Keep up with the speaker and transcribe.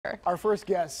Our first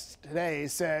guest today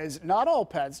says not all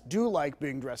pets do like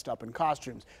being dressed up in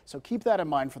costumes, so keep that in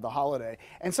mind for the holiday.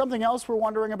 And something else we're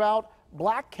wondering about,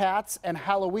 black cats and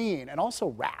Halloween, and also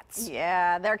rats.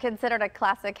 Yeah, they're considered a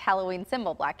classic Halloween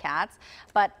symbol, black cats.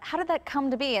 But how did that come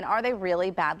to be, and are they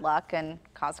really bad luck and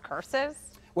cause curses?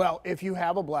 Well, if you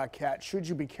have a black cat, should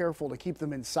you be careful to keep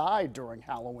them inside during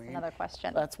Halloween? Another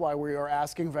question. That's why we are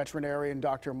asking veterinarian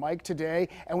Dr. Mike today.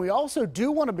 And we also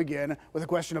do want to begin with a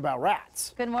question about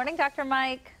rats. Good morning, Dr.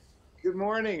 Mike. Good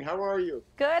morning. How are you?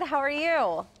 Good. How are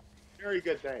you? Very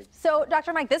good, thanks. So,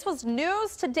 Dr. Mike, this was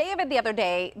news to David the other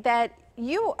day that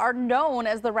you are known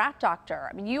as the rat doctor.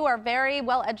 I mean, you are very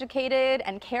well educated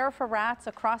and care for rats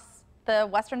across the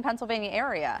Western Pennsylvania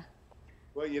area.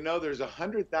 Well, you know, there's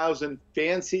 100,000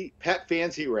 pet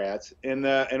fancy rats and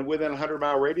within a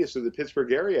 100-mile radius of the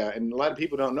Pittsburgh area, and a lot of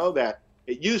people don't know that.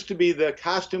 It used to be the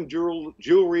costume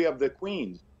jewelry of the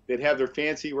queens. They'd have their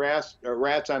fancy rats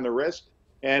on the wrist,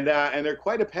 and they're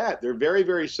quite a pet. They're very,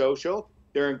 very social.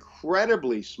 They're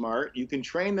incredibly smart. You can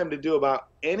train them to do about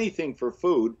anything for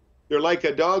food. They're like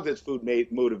a dog that's food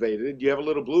motivated. You have a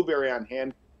little blueberry on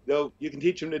hand, you can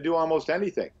teach them to do almost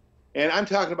anything. And I'm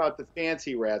talking about the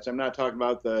fancy rats. I'm not talking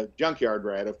about the junkyard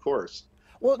rat, of course.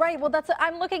 Well, right. Well,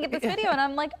 I'm looking at this video and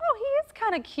I'm like, oh, he is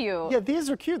kind of cute. Yeah, these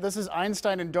are cute. This is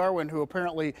Einstein and Darwin, who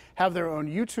apparently have their own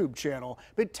YouTube channel.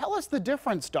 But tell us the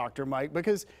difference, Dr. Mike,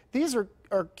 because these are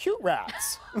cute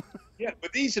rats. Yeah,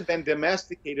 but these have been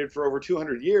domesticated for over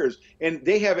 200 years, and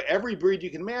they have every breed you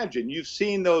can imagine. You've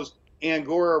seen those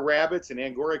Angora rabbits and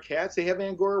Angora cats. They have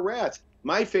Angora rats.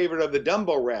 My favorite are the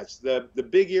Dumbo rats, the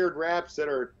big-eared rats that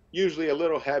are usually a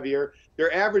little heavier.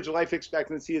 Their average life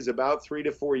expectancy is about 3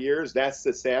 to 4 years. That's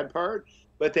the sad part.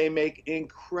 But they make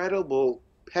incredible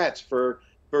pets for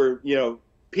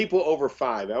people over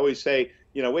 5. I always say,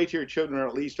 wait till your children are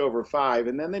at least over 5,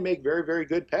 and then they make very, very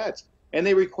good pets. And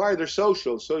they're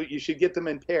social, so you should get them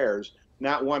in pairs,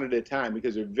 not one at a time,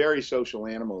 because they're very social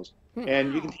animals.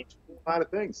 And you can teach them a lot of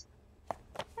things.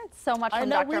 That's so much from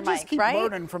Dr. Mike, right? We just keep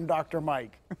learning from Dr.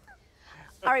 Mike.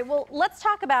 All right, well, let's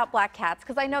talk about black cats,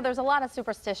 because I know there's a lot of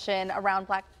superstition around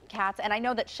black cats, and I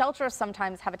know that shelters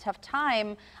sometimes have a tough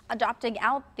time adopting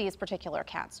out these particular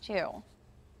cats, too.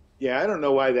 Yeah, I don't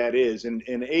know why that is. In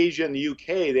Asia and the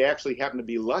UK, they actually happen to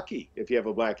be lucky if you have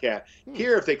a black cat.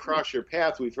 Here, if they cross your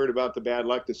path, we've heard about the bad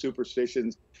luck, the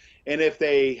superstitions, and if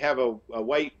they have a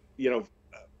white,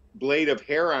 blade of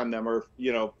hair on them or,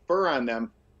 fur on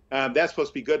them, that's supposed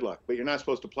to be good luck, but you're not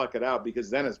supposed to pluck it out because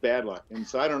then it's bad luck. And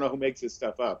so I don't know who makes this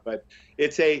stuff up, but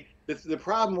the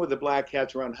problem with the black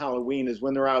cats around Halloween is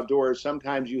when they're outdoors,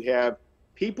 sometimes you have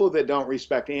people that don't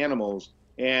respect animals,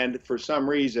 and for some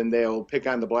reason they'll pick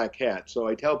on the black cat. So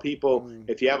I tell people,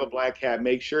 if you have a black cat,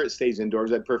 make sure it stays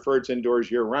indoors. I'd prefer it's indoors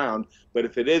year round, but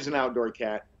if it is an outdoor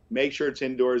cat, make sure it's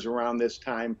indoors around this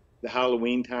time, the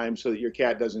Halloween time, so that your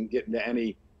cat doesn't get into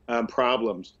any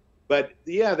problems. But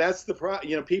yeah, that's the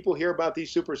problem. People hear about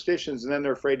these superstitions and then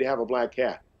they're afraid to have a black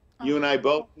cat. You and I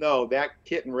both know that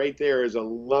kitten right there is a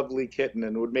lovely kitten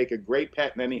and would make a great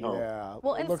pet in any home. Yeah,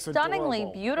 well, and stunningly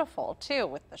beautiful too,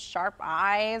 with the sharp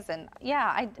eyes, and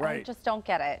yeah, I just don't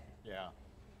get it. Yeah.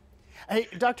 Hey,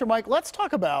 Dr. Mike, let's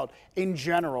talk about, in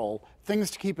general,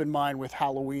 things to keep in mind with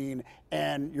Halloween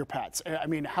and your pets. I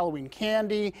mean, Halloween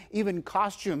candy, even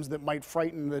costumes that might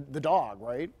frighten the dog,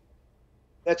 right?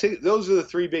 That's it. Those are the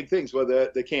 3 big things. Well,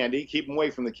 the candy, keep them away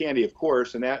from the candy, of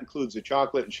course, and that includes the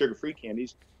chocolate and sugar-free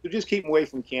candies. So just keep them away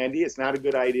from candy. It's not a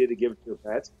good idea to give it to your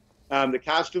pets. The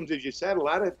costumes, as you said, a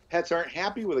lot of pets aren't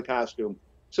happy with a costume.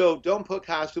 So don't put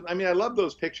costume. I mean, I love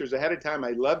those pictures ahead of time.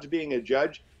 I loved being a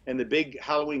judge in the big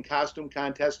Halloween costume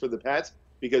contest for the pets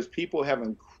because people have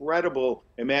incredible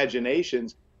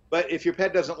imaginations. But if your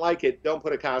pet doesn't like it, don't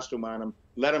put a costume on them.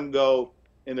 Let them go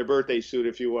in their birthday suit,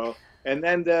 if you will. And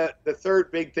then the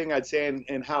third big thing I'd say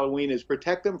in Halloween is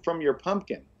protect them from your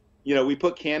pumpkin. We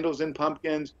put candles in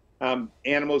pumpkins.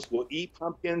 Animals will eat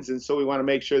pumpkins, and so we want to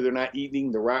make sure they're not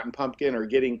eating the rotten pumpkin or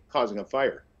causing a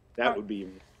fire. That would be.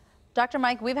 Dr.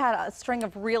 Mike, we've had a string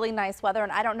of really nice weather,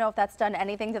 and I don't know if that's done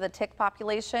anything to the tick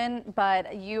population,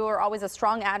 but you are always a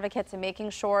strong advocate to making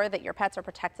sure that your pets are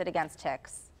protected against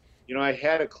ticks. I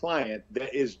had a client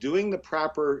that is doing the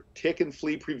proper tick and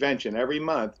flea prevention every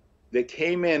month. That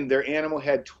came in, their animal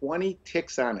had 20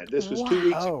 ticks on it. This was 2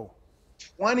 weeks ago.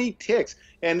 20 ticks.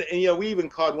 And we even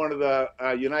called one of the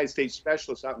United States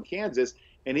specialists out in Kansas,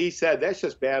 and he said, that's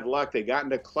just bad luck. They got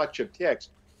in a clutch of ticks.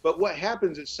 But what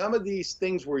happens is some of these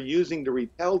things we're using to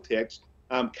repel ticks,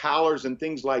 collars and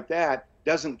things like that,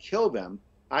 doesn't kill them.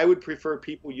 I would prefer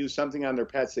people use something on their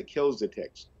pets that kills the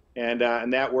ticks. And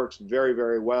that works very,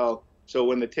 very well. So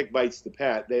when the tick bites the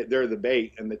pet, they're the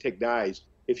bait and the tick dies.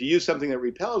 if you use something that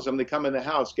repels them, they come in the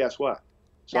house, guess what?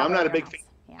 So Now I'm they're not a in big your fan house.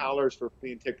 of Yeah. collars for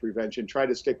flea and tick prevention. Try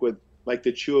to stick with like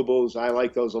the chewables. I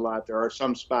like those a lot. There are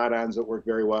some spot-ons that work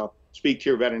very well. Speak to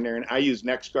your veterinarian. I use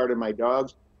NexGard in my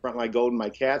dogs, Frontline Gold in my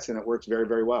cats, and it works very,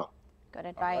 very well. Good All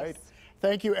advice. right.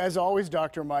 Thank you, as always,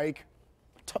 Dr. Mike.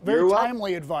 Very You're welcome.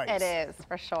 timely advice. It is,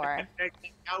 for sure.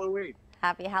 Halloween.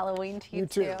 Happy Halloween to you, You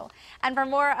too. And for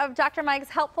more of Dr. Mike's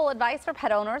helpful advice for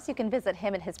pet owners, you can visit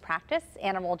him at his practice,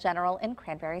 Animal General in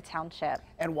Cranberry Township.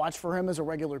 And watch for him as a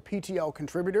regular PTL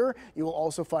contributor. You will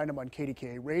also find him on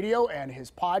KDKA Radio and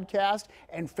his podcast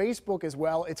and Facebook as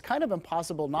well. It's kind of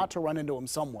impossible not to run into him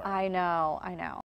somewhere. I know, I know.